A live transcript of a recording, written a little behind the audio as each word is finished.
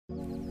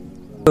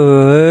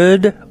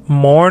Good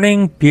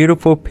morning,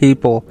 beautiful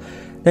people.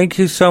 Thank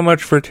you so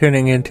much for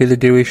tuning into The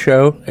Dewey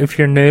Show. If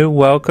you're new,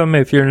 welcome.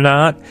 If you're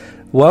not,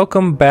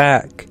 welcome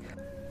back.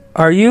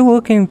 Are you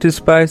looking to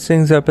spice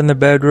things up in the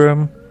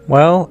bedroom?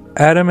 Well,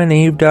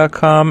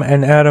 AdamandEve.com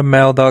and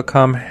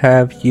AdamMail.com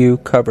have you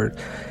covered.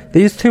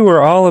 These two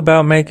are all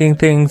about making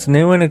things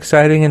new and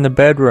exciting in the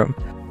bedroom.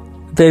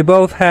 They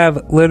both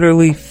have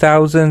literally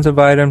thousands of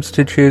items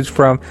to choose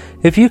from.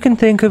 If you can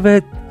think of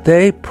it,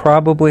 they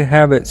probably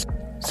have it.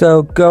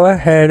 So go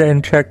ahead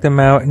and check them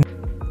out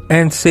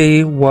and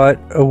see what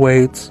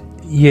awaits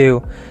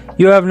you.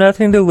 You have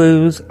nothing to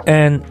lose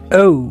and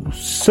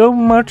so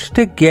much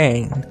to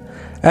gain.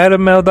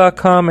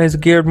 AdamMail.com is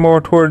geared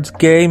more towards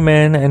gay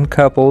men and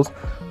couples,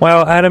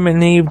 while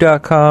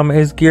AdamandEve.com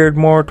is geared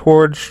more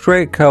towards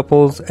straight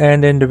couples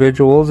and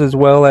individuals, as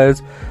well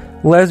as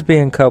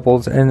lesbian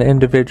couples and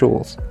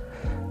individuals.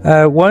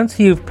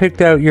 Once you've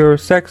picked out your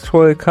sex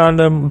toy,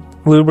 condom,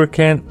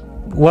 lubricant,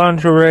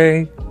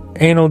 lingerie,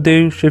 anal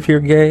douche if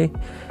you're gay,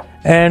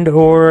 and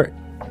or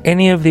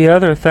any of the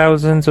other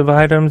thousands of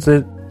items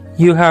that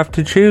you have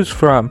to choose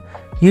from,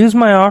 use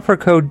my offer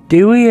code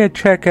DEWEY at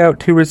checkout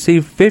to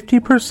receive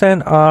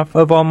 50% off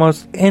of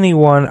almost any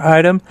one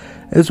item,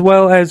 as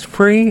well as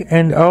free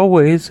and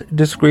always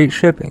discreet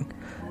shipping.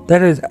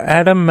 That is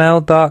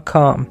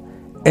AdamMail.com,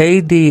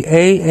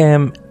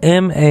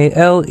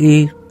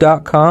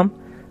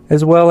 AdamMale.com,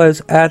 as well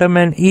as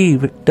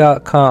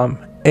AdamandEve.com,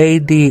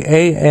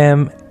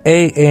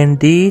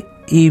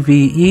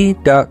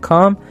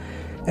 AdamandEve.com,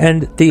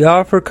 and the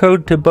offer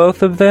code to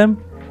both of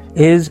them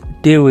is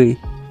DEWEY.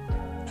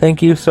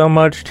 Thank you so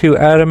much to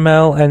Adam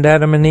Mel and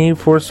Adam and Eve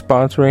for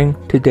sponsoring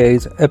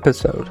today's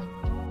episode.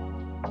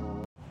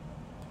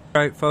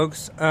 Alright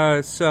folks,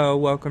 so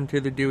welcome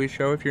to The Dewey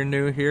Show. If you're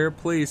new here,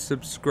 please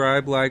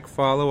subscribe, like,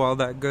 follow, all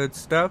that good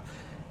stuff.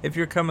 If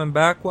you're coming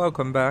back,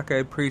 welcome back. I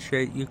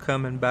appreciate you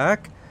coming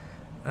back.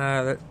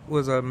 That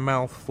was a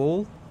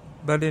mouthful.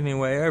 But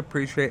anyway, I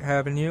appreciate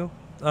having you.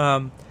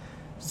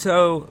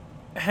 So,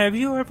 have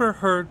you ever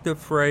heard the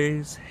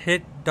phrase,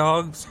 hit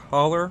dogs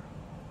holler?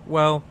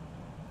 Well,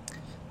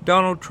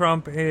 Donald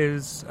Trump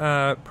is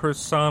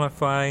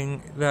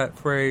personifying that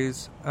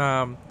phrase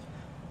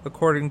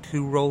according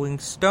to Rolling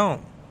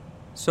Stone.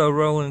 So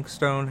Rolling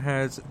Stone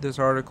has this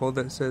article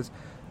that says,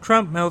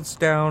 Trump melts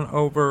down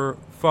over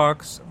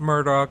Fox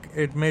Murdaugh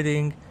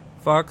admitting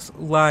Fox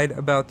lied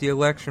about the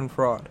election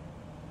fraud.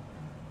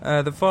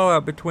 The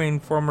fallout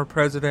between former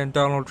President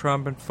Donald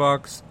Trump and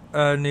Fox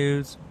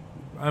News,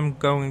 I'm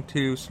going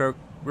to start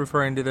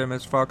referring to them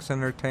as Fox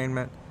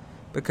Entertainment,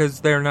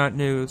 because they're not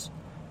news.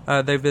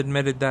 They've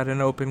admitted that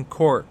in open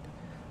court.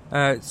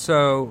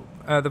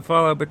 The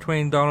fallout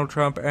between Donald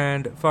Trump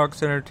and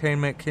Fox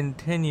Entertainment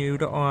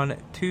continued on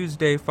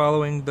Tuesday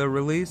following the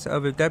release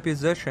of a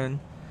deposition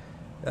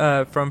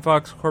from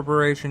Fox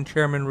Corporation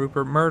Chairman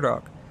Rupert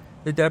Murdoch.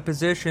 The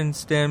deposition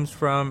stems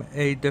from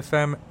a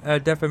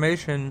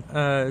defamation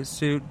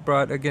suit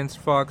brought against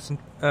Fox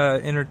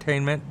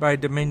Entertainment by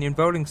Dominion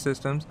Voting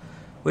Systems,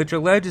 which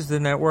alleges the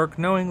network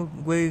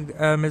knowingly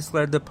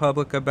misled the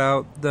public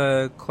about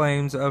the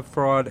claims of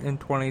fraud in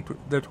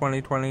the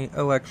 2020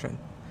 election.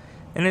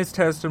 In his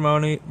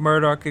testimony,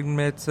 Murdoch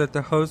admits that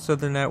the hosts of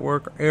the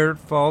network aired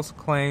false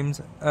claims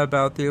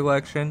about the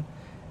election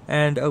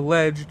and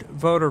alleged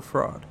voter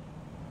fraud,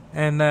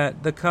 and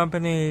that the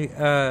company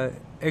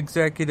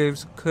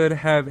executives could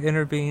have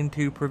intervened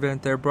to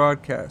prevent their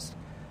broadcast.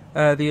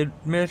 The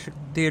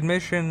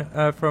admission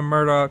from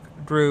Murdoch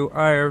drew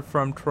ire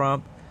from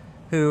Trump,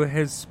 who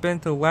has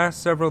spent the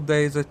last several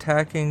days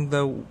attacking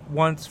the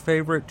once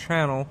favorite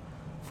channel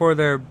for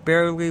their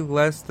barely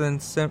less than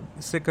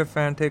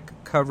sycophantic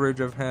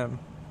coverage of him.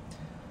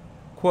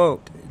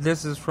 Quote,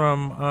 this is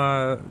from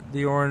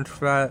the Orange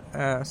Fat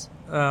Ass.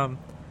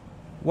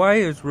 Why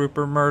is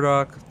Rupert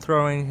Murdoch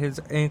throwing his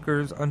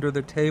anchors under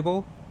the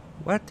table?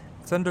 What?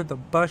 It's under the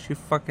bus, you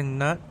fucking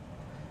nut.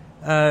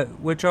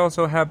 Which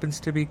also happens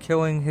to be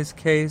killing his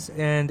case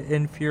and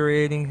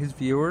infuriating his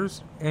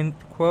viewers, end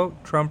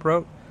quote, Trump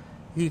wrote.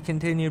 He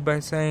continued by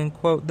saying,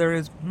 quote, there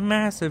is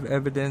massive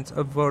evidence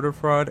of voter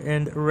fraud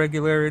and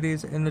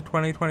irregularities in the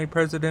 2020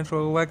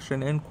 presidential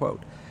election, end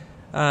quote.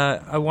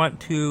 I want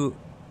to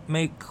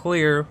make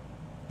clear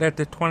that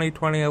the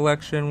 2020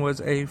 election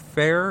was a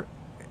fair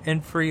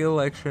and free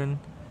election.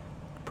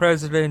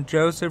 President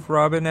Joseph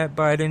Robinette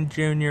Biden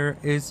Jr.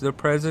 is the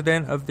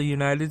President of the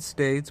United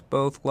States,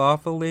 both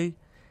lawfully,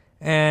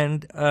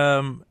 and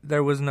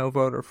there was no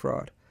voter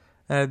fraud.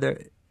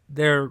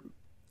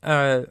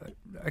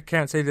 I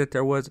can't say that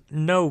there was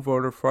no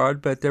voter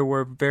fraud, but there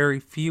were very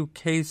few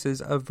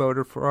cases of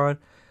voter fraud,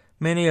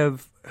 many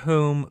of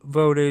whom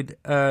voted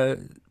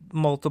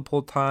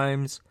multiple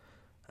times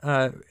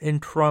in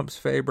Trump's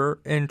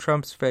favor,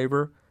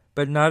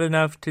 but not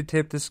enough to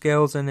tip the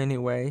scales in any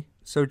way.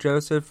 So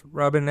Joseph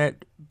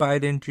Robinette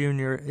Biden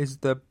Jr. is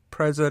the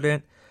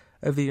President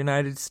of the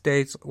United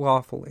States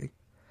lawfully.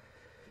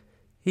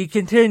 He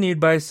continued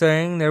by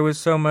saying there was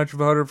so much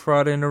voter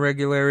fraud and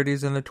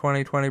irregularities in the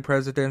 2020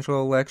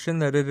 presidential election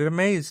that it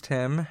amazed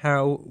him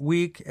how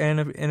weak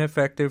and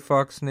ineffective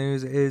Fox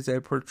News is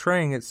at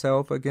portraying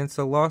itself against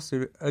a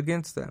lawsuit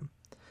against them.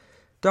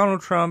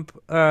 Donald Trump,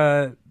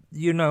 folks,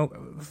 you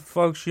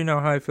know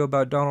how I feel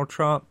about Donald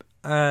Trump.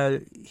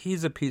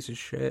 He's a piece of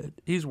shit.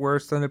 He's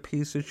worse than a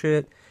piece of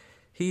shit.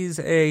 He's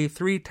a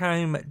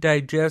 3-time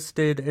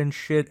digested and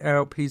shit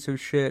out piece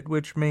of shit,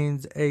 which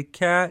means a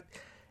cat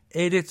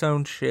ate its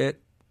own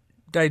shit,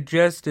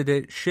 digested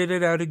it, shit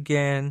it out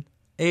again,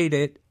 ate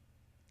it,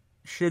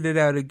 shit it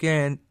out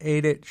again,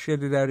 ate it,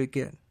 shit it out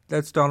again.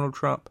 That's Donald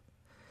Trump.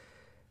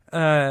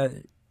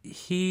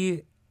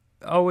 He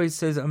always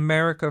says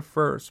America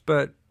first,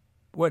 but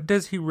what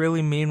does he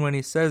really mean when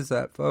he says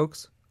that,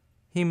 folks?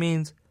 He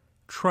means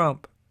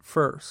Trump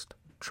first.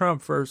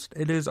 Trump first.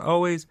 It is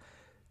always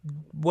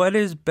what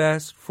is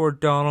best for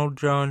Donald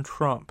John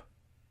Trump.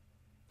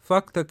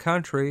 Fuck the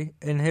country,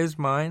 in his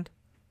mind.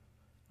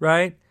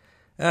 Right?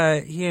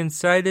 He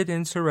incited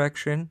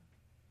insurrection,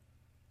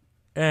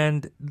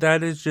 and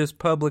that is just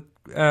public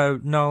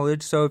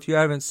knowledge, so if you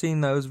haven't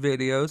seen those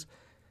videos,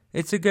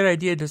 it's a good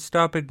idea to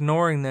stop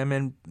ignoring them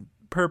and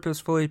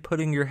purposefully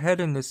putting your head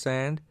in the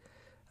sand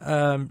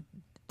to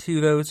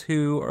those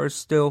who are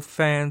still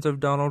fans of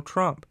Donald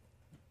Trump.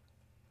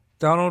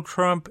 Donald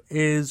Trump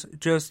is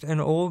just an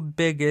old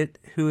bigot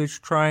who is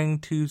trying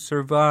to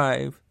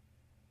survive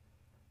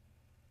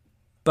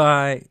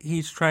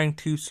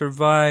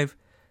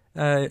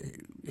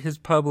his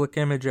public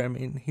image.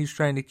 He's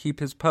trying to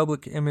keep his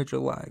public image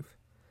alive,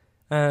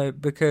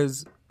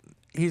 because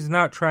he's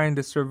not trying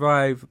to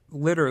survive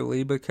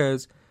literally,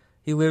 because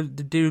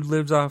the dude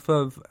lives off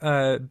of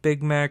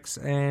Big Macs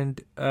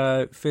and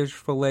fish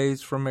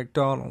fillets from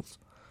McDonald's,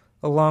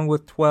 along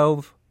with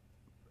 12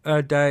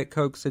 Diet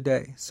Cokes a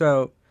day.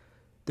 So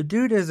the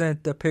dude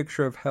isn't the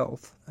picture of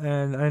health.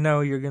 And I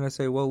know you're gonna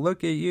say, well,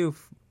 look at you.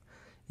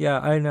 Yeah,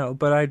 I know,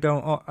 but I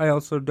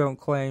also don't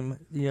claim,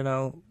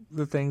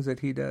 the things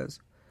that he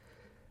does.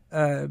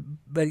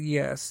 But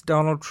yes,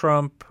 Donald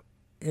Trump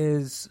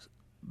is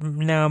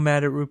now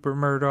mad at Rupert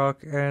Murdough,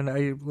 and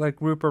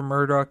Rupert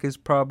Murdough is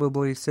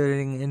probably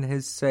sitting in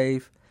his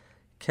safe,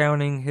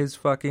 counting his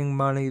fucking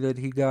money that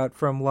he got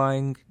from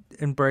lying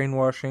and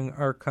brainwashing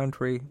our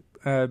country,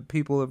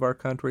 people of our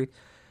country.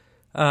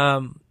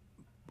 It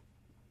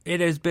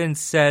has been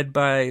said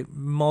by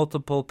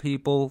multiple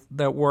people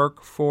that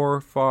work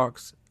for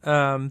Fox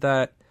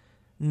that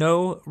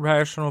no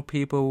rational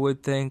people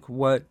would think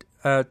what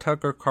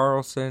Tucker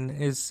Carlson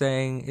is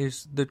saying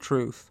is the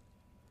truth.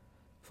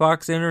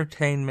 Fox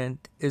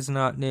Entertainment is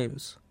not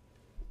news.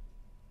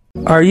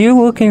 Are you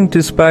looking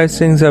to spice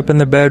things up in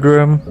the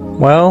bedroom?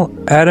 Well,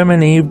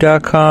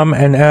 AdamandEve.com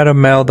and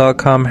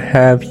AdamMale.com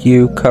have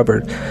you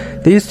covered.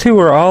 These two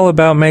are all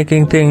about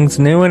making things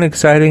new and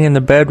exciting in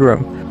the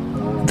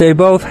bedroom. They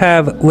both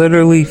have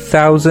literally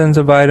thousands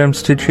of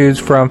items to choose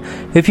from.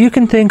 If you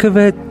can think of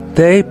it,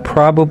 they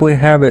probably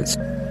have it.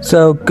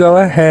 So go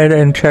ahead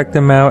and check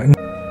them out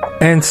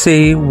and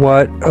see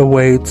what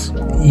awaits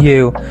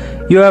you.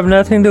 You have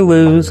nothing to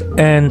lose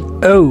and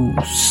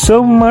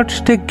so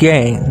much to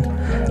gain.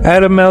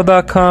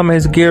 AdamMale.com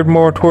is geared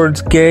more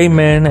towards gay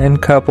men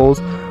and couples,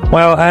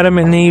 while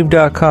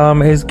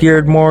AdamandEve.com is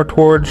geared more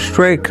towards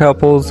straight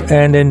couples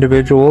and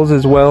individuals,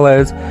 as well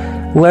as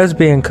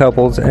lesbian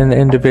couples and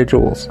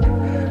individuals.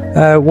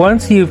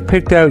 Once you've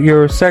picked out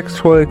your sex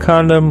toy,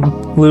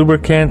 condom,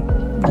 lubricant,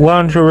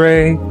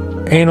 lingerie,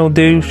 anal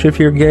douche if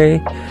you're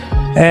gay,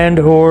 and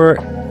or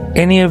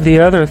any of the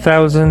other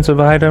thousands of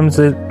items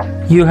that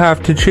you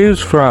have to choose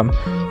from,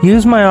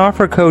 use my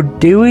offer code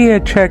DEWEY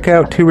at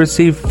checkout to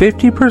receive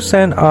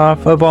 50%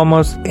 off of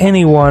almost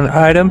any one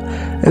item,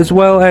 as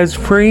well as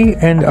free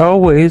and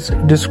always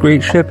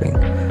discreet shipping.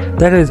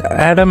 That is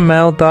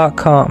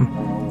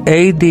AdamMale.com,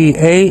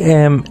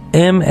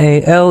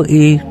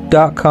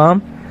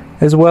 AdamMale.com,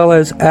 as well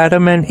as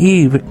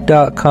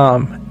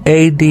AdamandEve.com,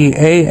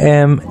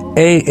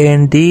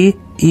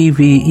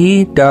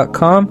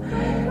 AdamandEve.com,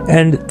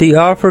 and the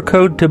offer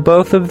code to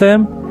both of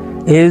them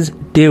is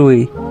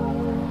DEWEY.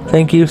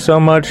 Thank you so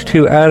much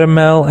to Adam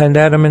Mel and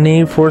Adam and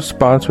Eve for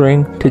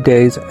sponsoring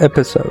today's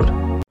episode.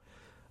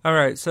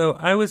 Alright, so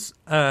I was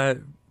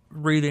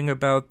reading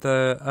about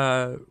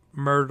the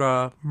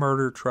Murdaugh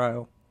murder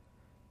trial,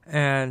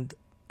 and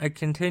I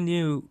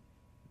continue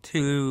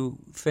to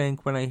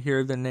think when I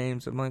hear the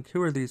names, I'm like,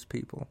 who are these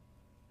people?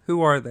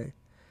 Who are they?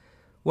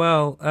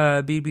 Well,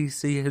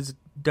 BBC has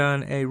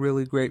done a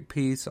really great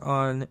piece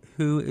on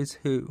who is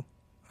who,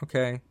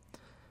 okay?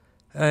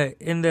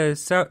 In the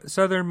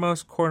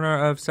southernmost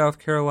corner of South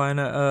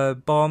Carolina, a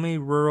balmy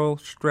rural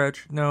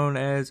stretch known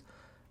as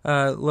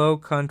Low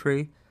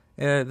Country,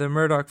 the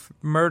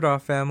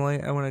Murdaugh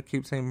family, I want to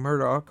keep saying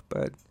Murdoch,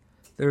 but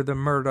they're the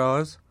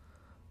Murdaughs,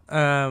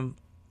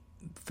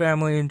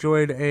 family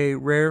enjoyed a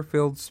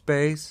rare-filled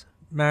space,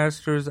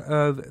 masters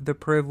of the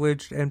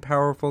privileged and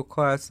powerful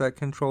class that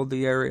controlled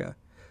the area.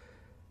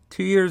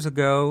 2 years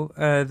ago,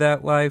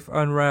 that life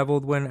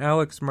unraveled when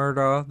Alex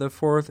Murdaugh, the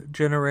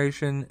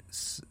fourth-generation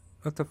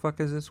What the fuck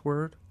is this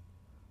word?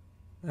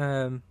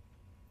 Let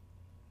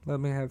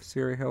me have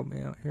Siri help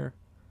me out here.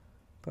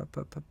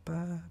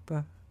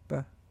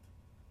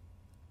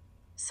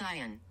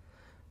 Scion.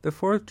 The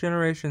fourth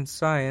generation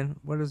Scion.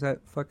 What does that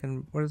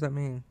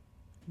mean?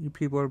 You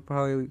people are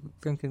probably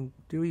thinking,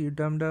 do you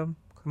dum-dum?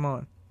 Come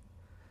on.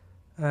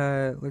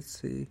 Let's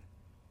see.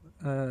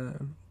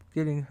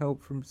 Getting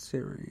help from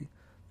Siri.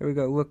 There we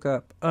go. Look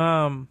up.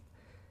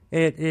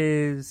 It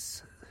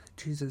is...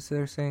 Jesus,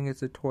 they're saying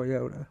it's a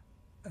Toyota.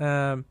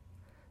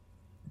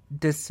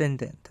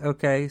 Descendant.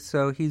 Okay,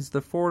 so he's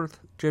the fourth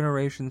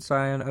generation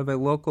scion of a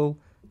local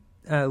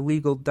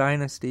legal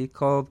dynasty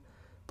called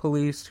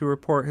police to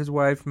report his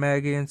wife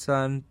Maggie and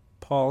son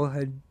Paul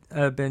had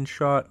been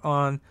shot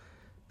on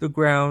the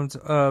grounds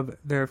of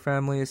their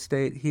family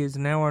estate. He is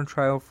now on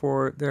trial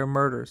for their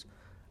murders.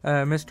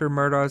 Mr.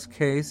 Murdaugh's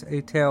case,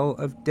 a tale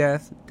of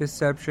death,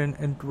 deception,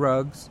 and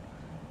drugs,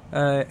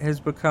 has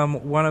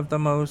become one of the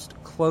most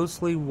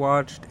closely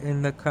watched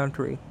in the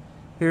country.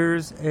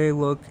 Here's a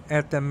look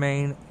at the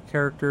main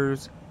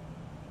characters,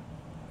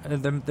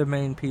 the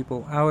main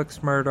people. Alex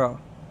Murdaugh.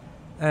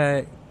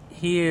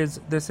 He is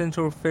the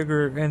central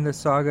figure in the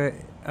saga.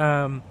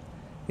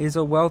 He's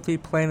a wealthy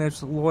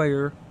plaintiff's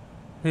lawyer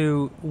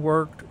who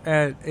worked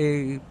at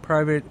a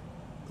private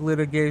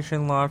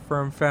litigation law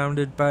firm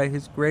founded by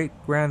his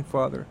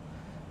great-grandfather.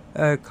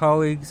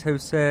 Colleagues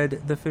have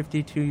said the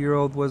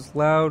 52-year-old was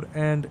loud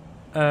and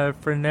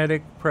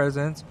frenetic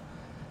presence,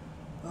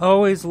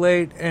 always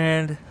late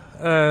and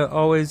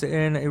always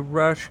in a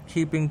rush,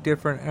 keeping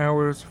different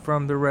hours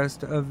from the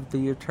rest of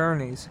the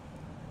attorneys.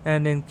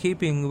 And in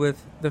keeping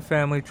with the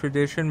family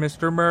tradition,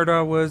 Mr.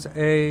 Murdaugh was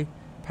a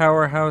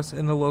powerhouse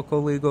in the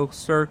local legal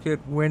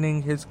circuit,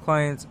 winning his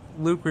clients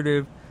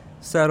lucrative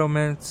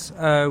settlements,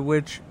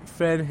 which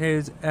fed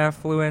his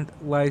affluent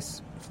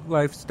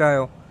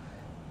lifestyle.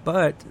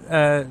 But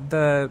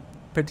the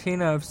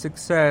patina of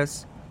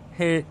success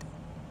hit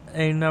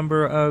a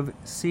number of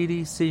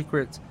seedy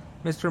secrets.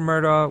 Mr.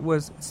 Murdaugh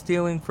was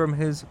stealing from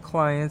his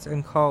clients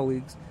and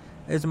colleagues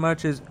as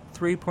much as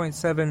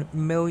 $3.7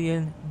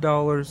 million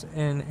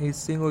in a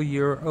single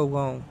year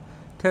alone.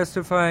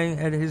 Testifying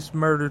at his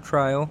murder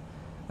trial,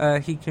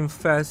 he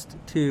confessed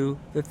to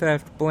the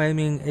theft,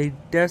 blaming a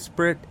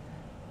desperate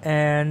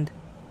and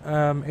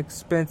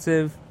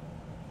expensive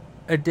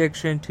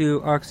addiction to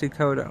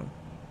oxycodone.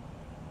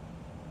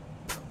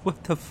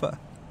 What the fuck?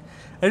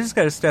 I just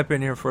gotta step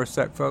in here for a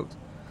sec, folks.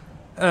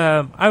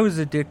 I was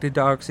addicted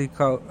to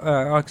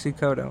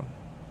oxycodone.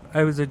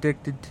 I was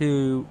addicted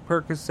to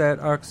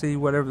Percocet, Oxy,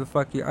 whatever the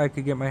fuck I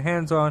could get my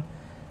hands on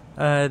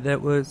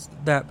that was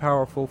that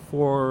powerful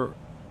for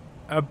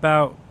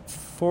about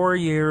 4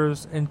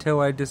 years until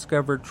I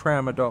discovered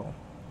tramadol.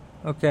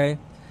 Okay?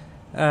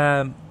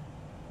 And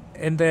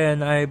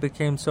then I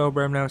became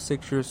sober. I'm now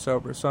 6 years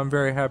sober, so I'm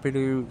very happy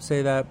to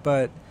say that,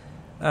 but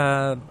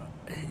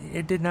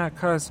it did not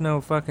cost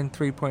no fucking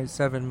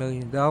 $3.7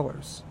 million.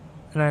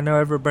 And I know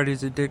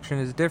everybody's addiction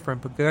is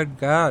different, but good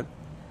God,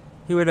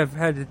 he would have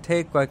had to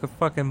take like a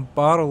fucking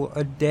bottle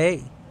a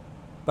day.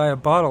 By a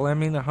bottle, I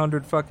mean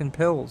 100 fucking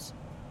pills.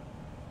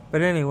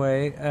 But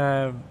anyway,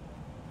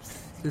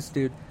 this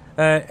dude.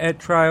 At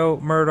trial,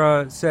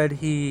 Murdaugh said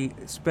he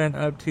spent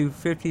up to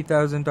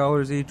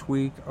 $50,000 each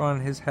week on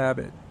his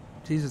habit.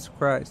 Jesus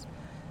Christ.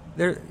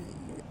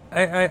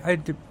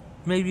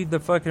 Maybe the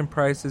fucking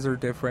prices are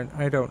different.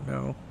 I don't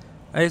know.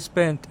 I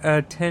spent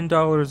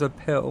 $10 a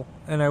pill,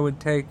 and I would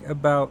take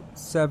about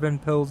 7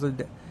 pills a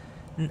day.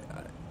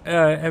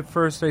 At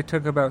first, I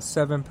took about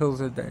 7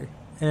 pills a day.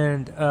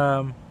 And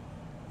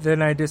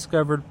then I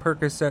discovered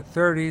Percocet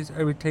 30s.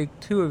 I would take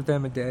 2 of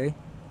them a day,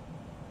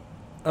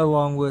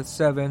 along with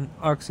 7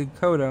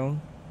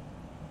 oxycodone.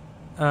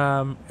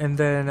 And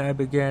then I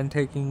began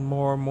taking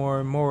more and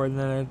more and more. And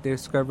then I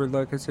discovered,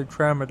 like I said,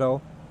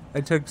 tramadol. I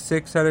took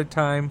 6 at a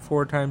time,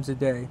 4 times a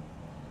day.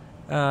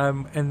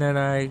 And then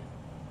I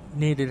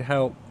needed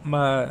help.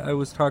 I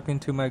was talking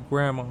to my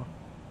grandma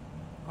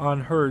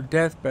on her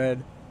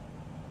deathbed.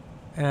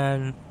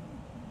 And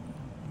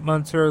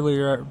months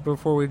earlier,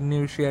 before we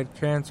knew she had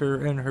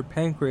cancer in her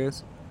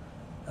pancreas,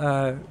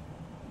 her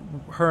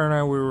and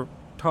I were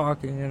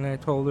talking, and I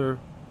told her,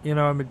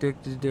 I'm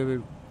addicted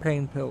to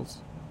pain pills.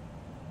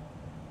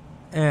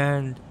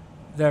 And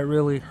that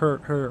really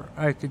hurt her.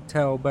 I could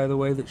tell by the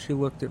way that she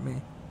looked at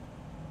me.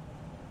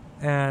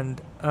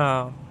 And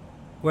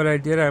what I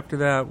did after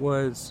that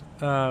was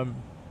I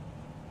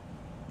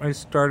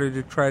started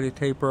to try to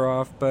taper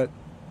off, but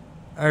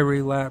I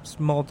relapsed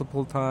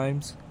multiple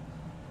times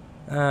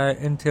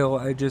until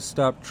I just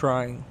stopped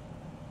trying.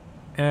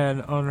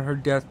 And on her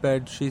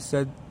deathbed, she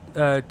said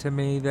to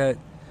me that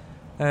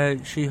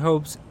she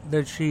hopes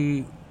that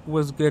she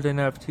was good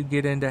enough to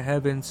get into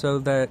heaven so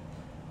that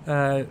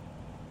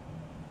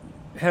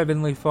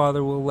Heavenly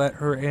Father will let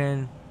her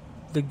in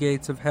the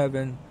gates of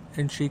heaven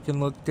and she can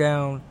look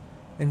down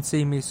and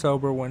see me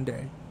sober one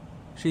day.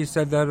 She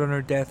said that on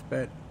her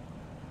deathbed.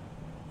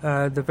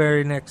 The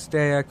very next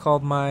day, I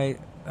called my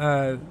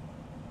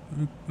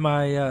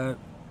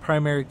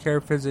primary care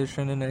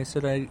physician, and I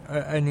said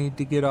I need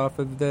to get off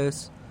of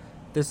this.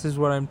 This is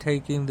what I'm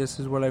taking. This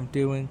is what I'm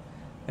doing.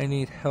 I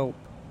need help.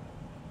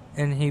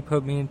 And he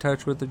put me in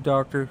touch with a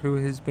doctor who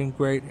has been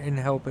great in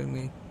helping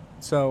me.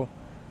 So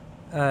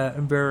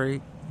I'm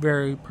very,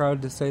 very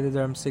proud to say that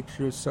I'm 6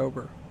 years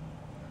sober.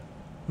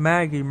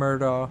 Maggie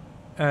Murdaugh,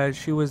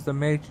 she was the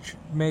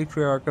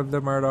matriarch of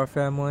the Murdaugh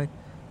family.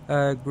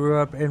 Grew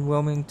up in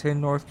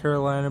Wilmington, North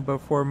Carolina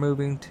before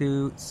moving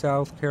to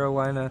South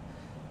Carolina.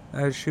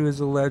 She was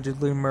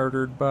allegedly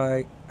murdered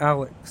by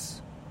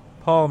Alex,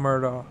 Paul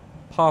Murdaugh,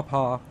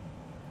 Papa,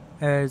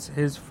 as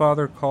his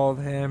father called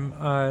him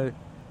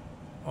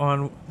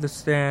on the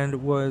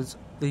stand, was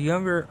the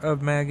younger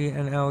of Maggie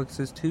and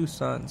Alex's two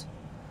sons.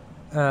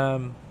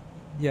 Let's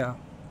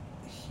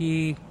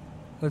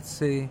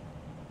see,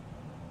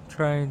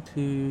 trying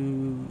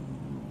to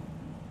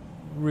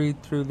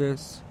read through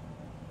this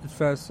as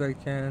fast as I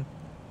can.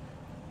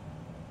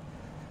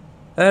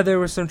 There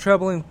were some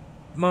troubling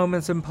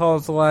moments in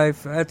Paul's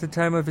life. At the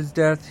time of his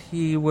death,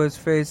 he was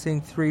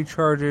facing 3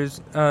 charges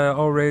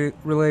already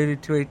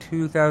related to a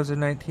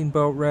 2019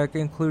 boat wreck,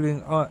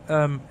 including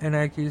an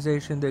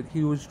accusation that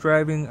he was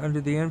driving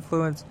under the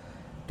influence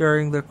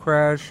during the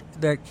crash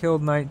that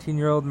killed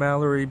 19-year-old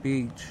Mallory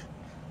Beach.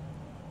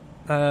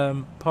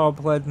 Paul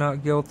pled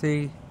not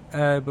guilty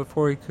and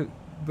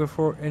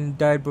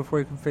died before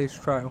he could face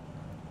trial.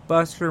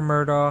 Buster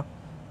Murdaugh,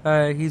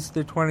 he's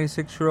the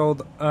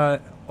 26-year-old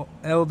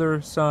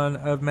elder son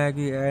of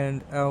Maggie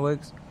and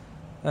Alex.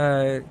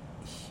 I'm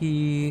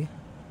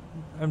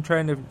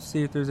trying to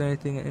see if there's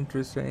anything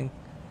interesting.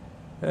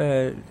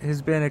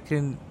 Has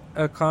been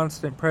a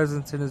constant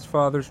presence in his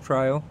father's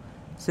trial,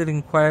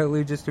 sitting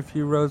quietly just a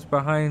few rows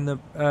behind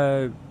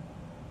the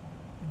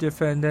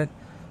defendant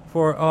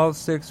for all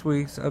 6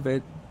 weeks of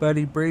it, but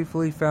he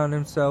briefly found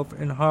himself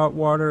in hot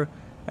water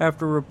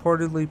after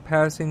reportedly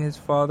passing his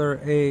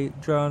father a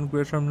John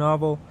Grisham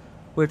novel,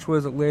 which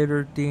was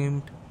later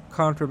deemed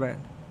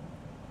contraband.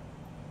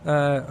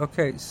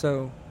 Okay,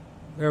 so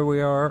there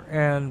we are.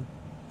 And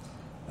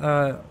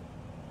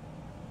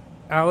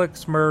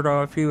Alex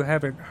Murdaugh, if you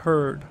haven't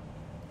heard,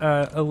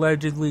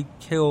 allegedly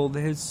killed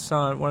his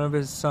son, one of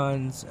his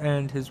sons,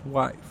 and his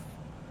wife.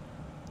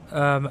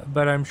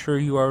 But I'm sure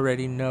you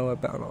already know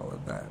about all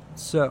of that.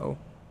 So,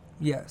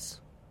 yes.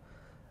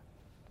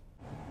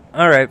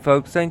 Alright,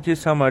 folks, thank you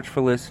so much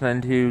for listening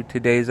to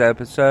today's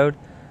episode.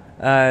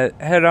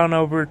 Head on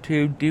over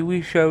to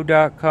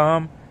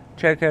DeweyShow.com.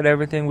 Check out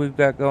everything we've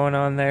got going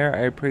on there. I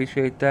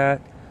appreciate that.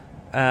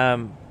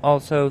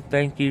 Also,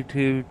 thank you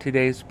to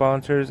today's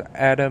sponsors,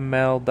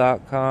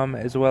 AdamMel.com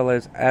as well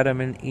as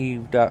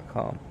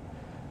AdamandEve.com.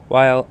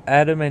 While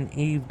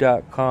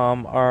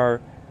AdamandEve.com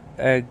are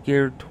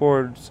geared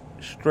towards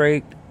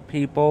straight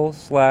people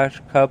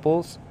 /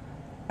 couples,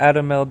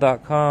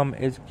 AdamMel.com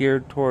is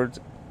geared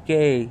towards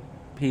gay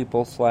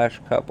people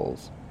 /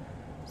 couples.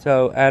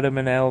 So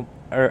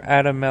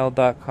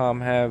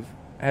AdamMel.com has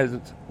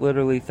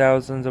literally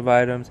thousands of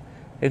items,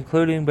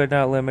 including but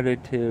not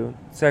limited to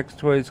sex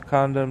toys,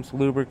 condoms,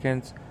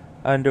 lubricants,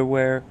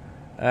 underwear,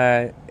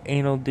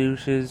 anal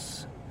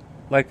douches.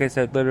 Like I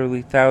said,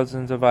 literally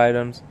thousands of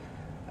items.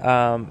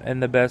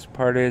 And the best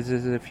part is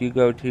if you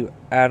go to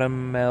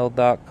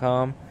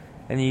AdamMel.com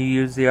and you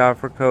use the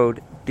offer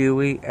code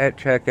Dewey at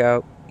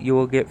checkout, you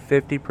will get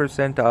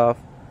 50% off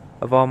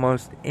of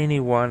almost any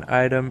one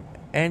item,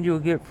 and you'll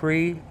get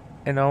free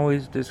and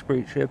always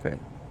discreet shipping.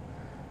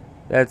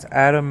 That's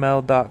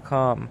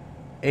AdamMel.com,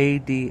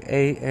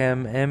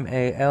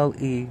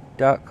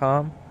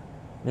 AdamMale.com.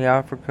 The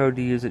offer code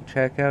to use at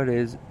checkout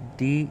is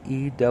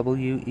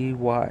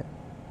DEWEY.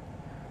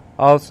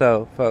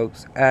 Also,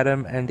 folks,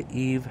 Adam and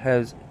Eve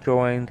has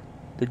joined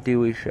the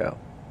Dewey Show.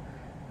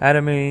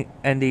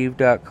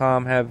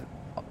 AdamandEve.com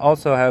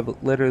also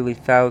have literally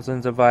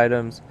thousands of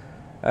items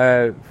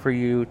for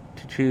you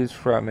to choose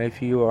from.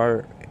 If you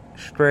are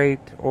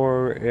straight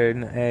or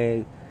in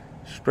a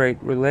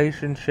straight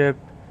relationship,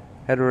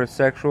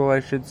 heterosexual I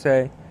should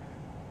say,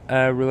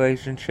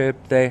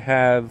 relationship, they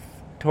have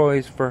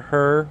toys for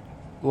her,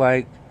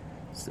 like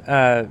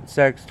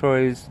sex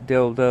toys,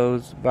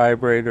 dildos,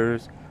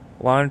 vibrators,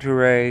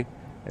 lingerie,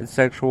 and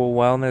sexual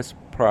wellness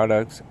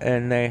products,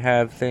 and they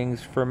have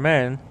things for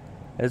men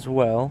as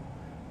well,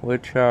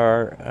 which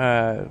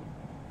are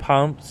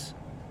pumps,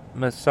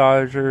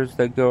 massagers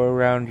that go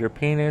around your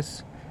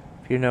penis,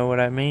 if you know what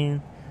I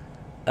mean.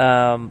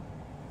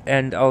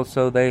 And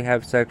also they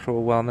have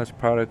sexual wellness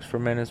products for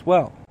men as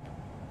well.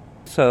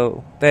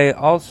 So they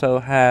also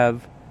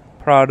have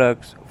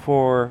products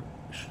for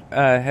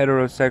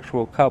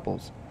heterosexual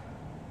couples.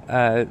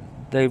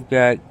 They've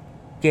got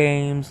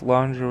games,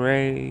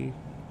 lingerie,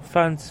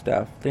 fun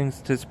stuff,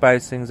 things to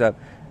spice things up,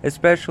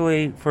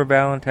 especially for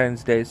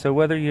Valentine's Day. So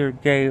whether you're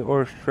gay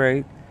or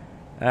straight,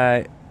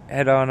 head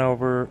on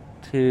over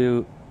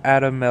to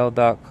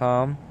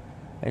AdamMel.com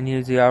and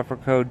use the offer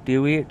code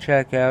Dewey at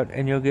checkout,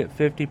 and you'll get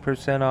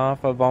 50%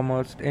 off of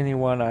almost any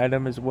one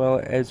item, as well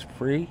as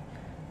free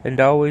and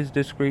always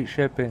discreet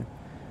shipping.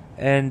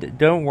 And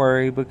don't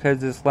worry, because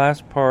this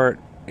last part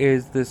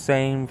is the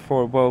same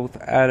for both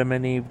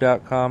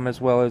adamandeve.com as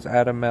well as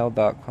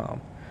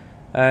adammail.com.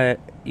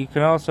 You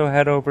can also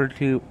head over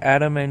to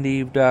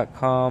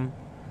adamandeve.com.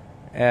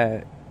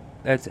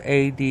 That's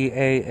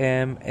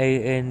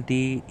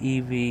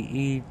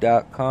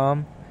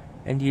ADAMANDEVE.com,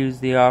 and use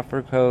the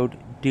offer code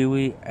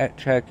DEWEY at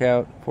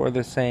checkout for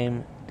the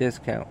same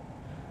discount.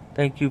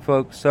 Thank you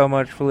folks so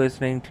much for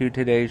listening to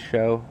today's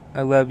show.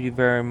 I love you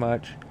very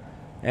much.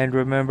 And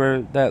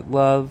remember that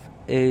love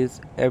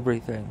is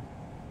everything.